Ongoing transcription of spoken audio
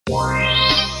Hey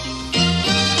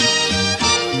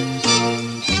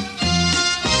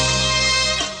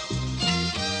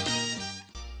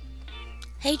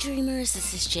Dreamers,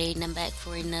 this is Jade and I'm back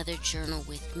for another journal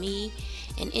with me.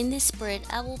 And in this spread,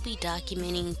 I will be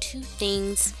documenting 2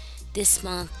 things this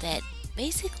month that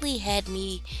basically had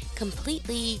me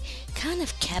completely kind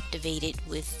of captivated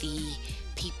with the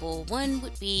people. One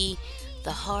would be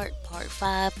The Heart Part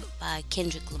 5 by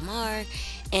Kendrick Lamar,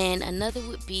 and another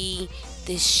would be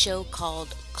this show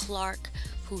called Clark,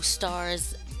 who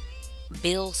stars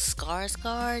Bill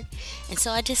Skarsgard. And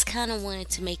so I just kind of wanted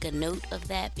to make a note of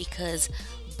that because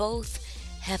both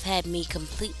have had me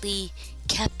completely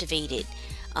captivated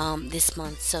this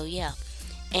month. So yeah,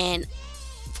 and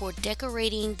for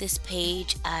decorating this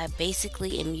page, I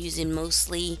basically am using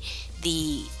mostly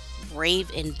the Brave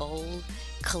and Bold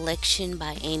collection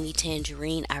by Amy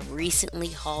Tangerine. I recently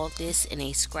hauled this in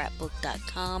a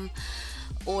scrapbook.com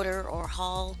order or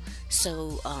haul,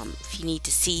 so if you need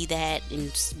to see that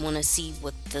and want to see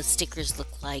what the stickers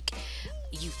look like,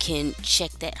 you can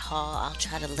check that haul. I'll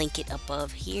try to link it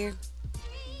above here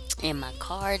in my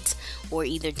cards or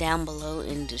either down below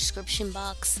in the description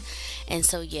box. And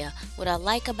so yeah, what I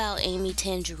like about Amy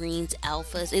Tangerine's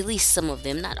alphas, at least some of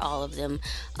them, not all of them,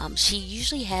 she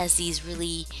usually has these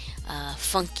really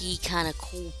funky kind of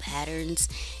cool patterns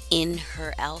in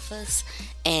her alphas,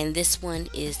 and this one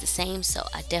is the same. So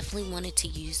I definitely wanted to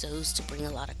use those to bring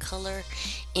a lot of color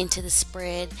into the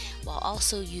spread, while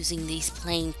also using these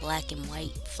plain black and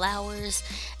white flowers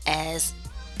as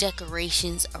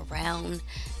decorations around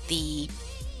the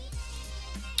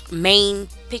main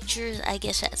picture, I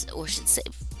guess, or should say,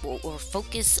 or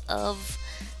focus of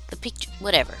the picture,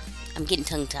 whatever. I'm getting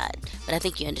tongue-tied, but I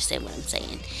think you understand what I'm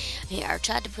saying. Here, I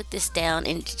tried to put this down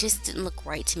and it just didn't look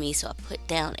right to me, so I put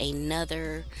down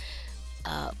another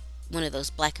one of those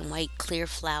black and white clear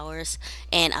flowers.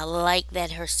 And I like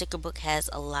that her sticker book has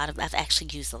a lot of, I've actually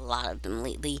used a lot of them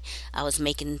lately. I was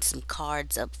making some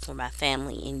cards up for my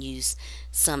family and used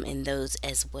some in those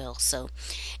as well. So,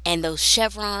 and those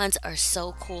chevrons are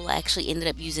so cool. I actually ended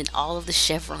up using all of the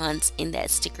chevrons in that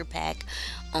sticker pack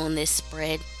on this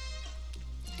spread.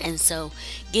 And so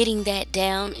getting that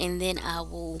down, and then I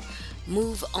will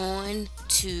move on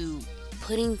to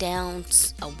putting down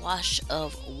a wash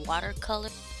of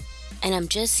watercolor. And I'm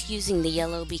just using the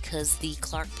yellow because the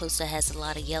Clark poster has a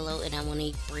lot of yellow, and I want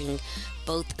to bring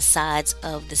both sides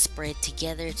of the spread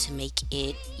together to make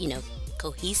it, you know,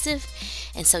 cohesive.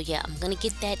 And so yeah, I'm gonna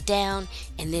get that down,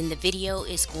 and then the video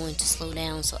is going to slow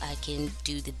down so I can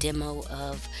do the demo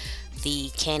of the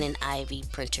Canon Ivy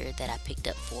printer that I picked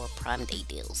up for Prime Day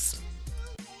deals.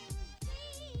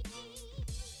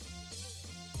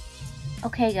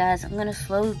 Okay guys, I'm gonna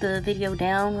slow the video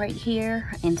down right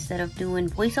here instead of doing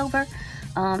voiceover.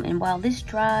 And while this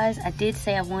dries, I did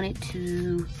say I wanted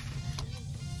to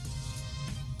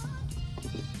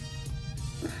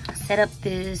set up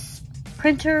this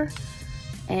printer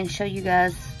and show you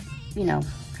guys, you know,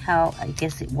 how I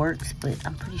guess it works, but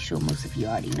I'm pretty sure most of you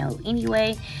already know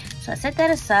anyway. So I set that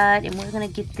aside, and we're gonna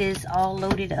get this all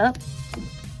loaded up.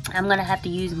 I'm gonna have to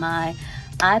use my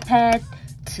iPad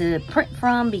to print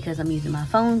from because I'm using my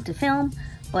phone to film.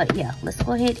 But yeah, let's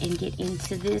go ahead and get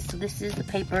into this. So this is the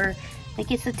paper. I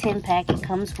think it's a 10 pack. It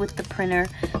comes with the printer.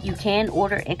 You can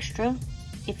order extra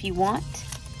if you want.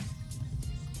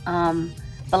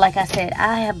 But like I said,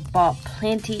 I have bought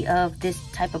plenty of this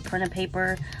type of printer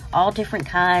paper, all different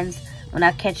kinds. When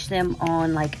I catch them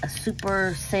on like a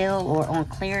super sale or on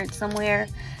clearance somewhere,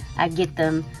 I get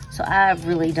them. So I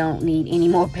really don't need any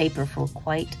more paper for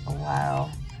quite a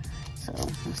while. So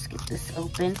let's get this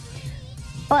open.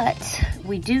 But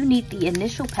we do need the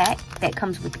initial pack that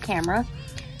comes with the camera,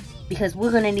 because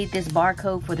we're gonna need this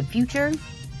barcode for the future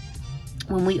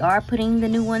when we are putting the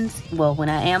new ones. Well, when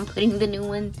I am putting the new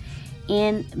one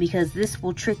in, because this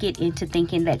will trick it into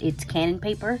thinking that it's Canon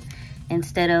paper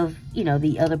instead of, you know,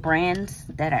 the other brands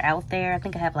that are out there. I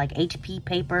think I have like HP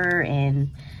paper and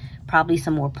probably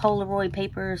some more Polaroid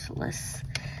papers. Let's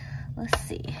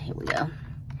see. Here we go.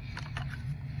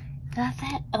 Got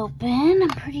that open. I'm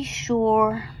pretty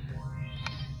sure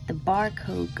the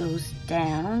barcode goes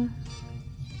down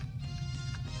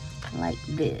like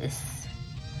this.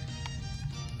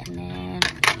 And then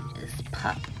we just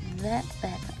pop that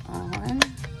back on.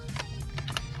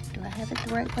 Do I have it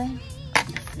the right way?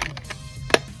 Let's see.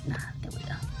 Nah, there we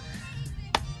go.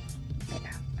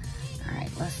 There.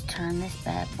 Alright, let's turn this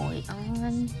bad boy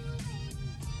on.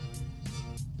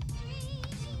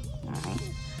 Alright.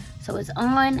 So it's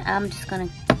on. I'm just gonna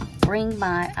bring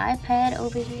my iPad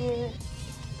over here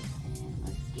and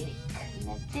let's get it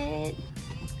connected.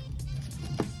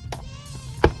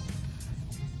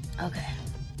 Okay,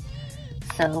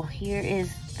 so here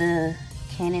is the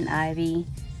Canon Ivy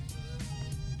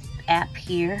app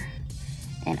here,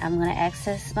 and I'm going to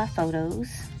access my photos.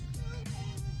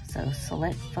 So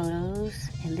select photos,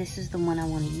 and this is the one I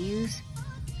want to use.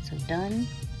 So done.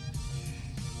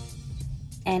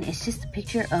 And it's just a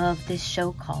picture of this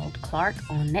show called Clark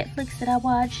on Netflix that I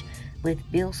watched with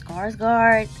Bill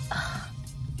Skarsgard. Oh,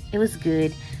 it was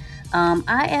good.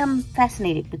 I am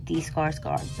fascinated with these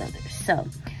Skarsgard brothers. So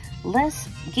let's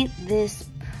get this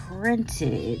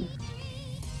printed.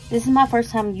 This is my first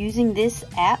time using this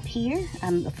app here.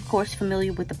 I'm of course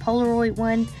familiar with the Polaroid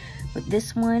one, but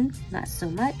this one, not so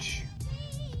much.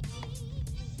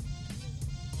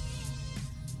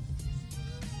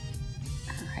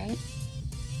 Alright.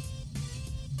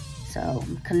 So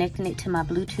I'm connecting it to my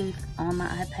Bluetooth on my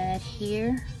iPad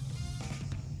here.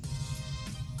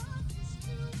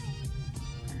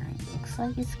 Alright, looks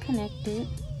like it's connected.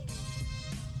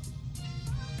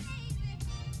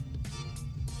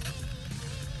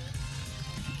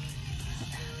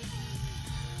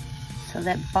 So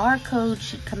that barcode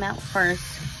should come out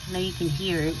first. I know you can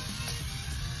hear it.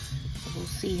 So we'll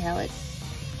see how it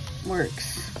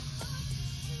works.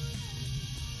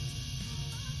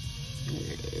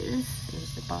 Here it is.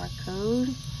 There's the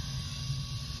barcode.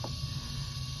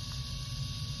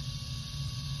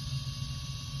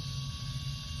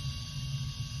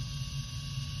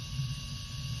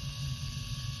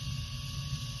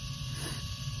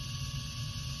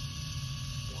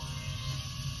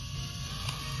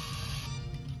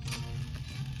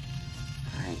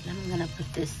 I'm gonna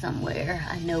put this somewhere.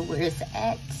 I know where it's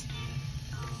at.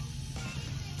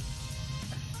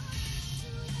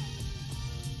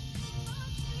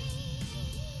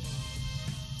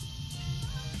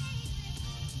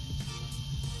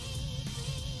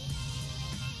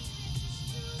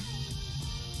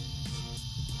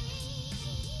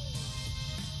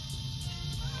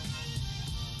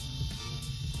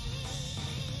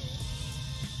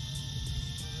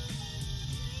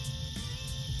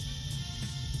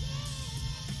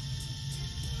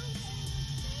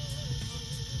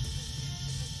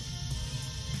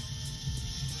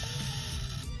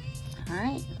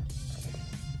 Alright,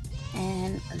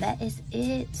 and that is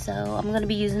it. So I'm going to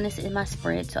be using this in my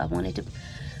spread, so I wanted to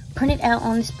print it out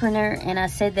on this printer, and I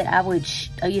said that I would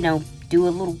you know, do a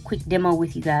little quick demo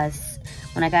with you guys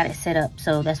when I got it set up.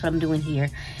 So that's what I'm doing here.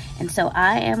 And so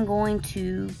I am going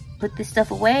to put this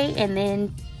stuff away and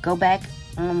then go back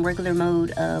on regular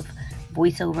mode of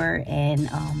voiceover and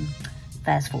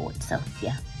fast forward. So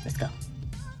yeah, let's go.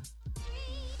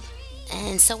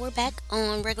 And so we're back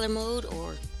on regular mode,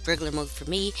 or regular mode for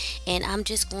me, and I'm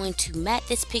just going to mat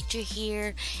this picture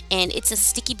here, and it's a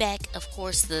sticky back. Of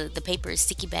course the paper is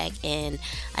sticky back, and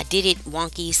I did it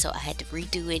wonky, so I had to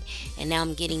redo it, and now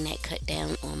I'm getting that cut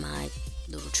down on my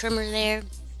little trimmer there,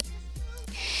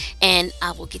 and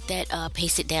I will get that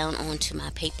pasted down onto my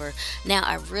paper. Now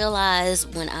I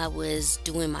realized when I was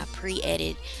doing my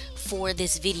pre-edit for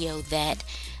this video that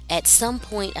at some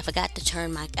point I forgot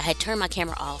to I had turned my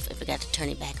camera off and forgot to turn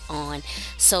it back on.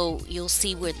 So you'll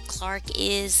see where the Clark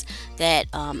is, that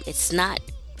it's not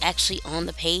actually on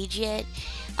the page yet.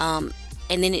 And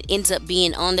then it ends up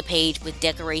being on the page with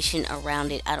decoration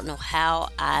around it. I don't know how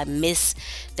I missed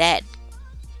that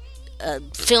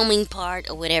filming part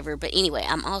or whatever, but anyway,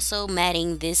 I'm also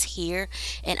matting this here,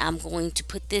 and I'm going to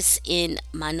put this in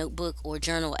my notebook or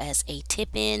journal as a tip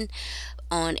in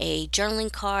on a journaling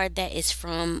card that is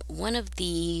from one of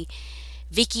the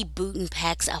Vicky Booten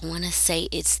packs. I want to say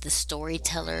it's the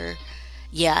Storyteller.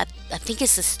 Yeah, I think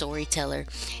it's the Storyteller.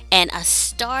 And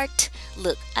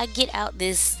look, I get out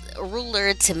this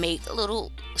ruler to make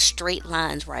little straight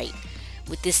lines, right,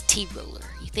 with this T-ruler.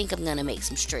 You think I'm gonna make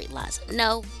some straight lines?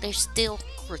 No, they're still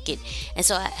crooked, and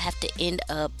so I have to end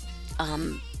up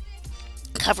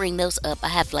covering those up. I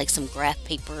have like some graph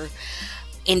paper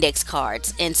index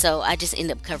cards, and so I just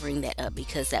end up covering that up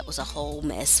because that was a whole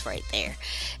mess right there.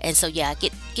 And so yeah,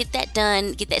 get that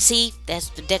done, see, that's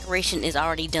the decoration is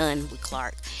already done with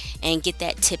Clark, and get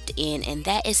that tipped in, and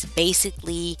that is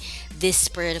basically this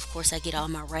spread. Of course I get all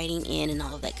my writing in and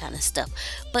all of that kind of stuff.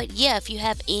 But yeah, if you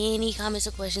have any comments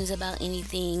or questions about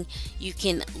anything, you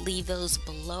can leave those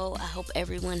below. I hope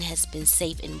everyone has been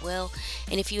safe and well,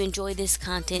 and if you enjoy this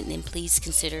content, then please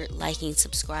consider liking,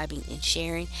 subscribing, and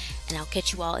sharing, and I'll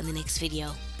catch you all in the next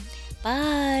video.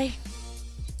 Bye.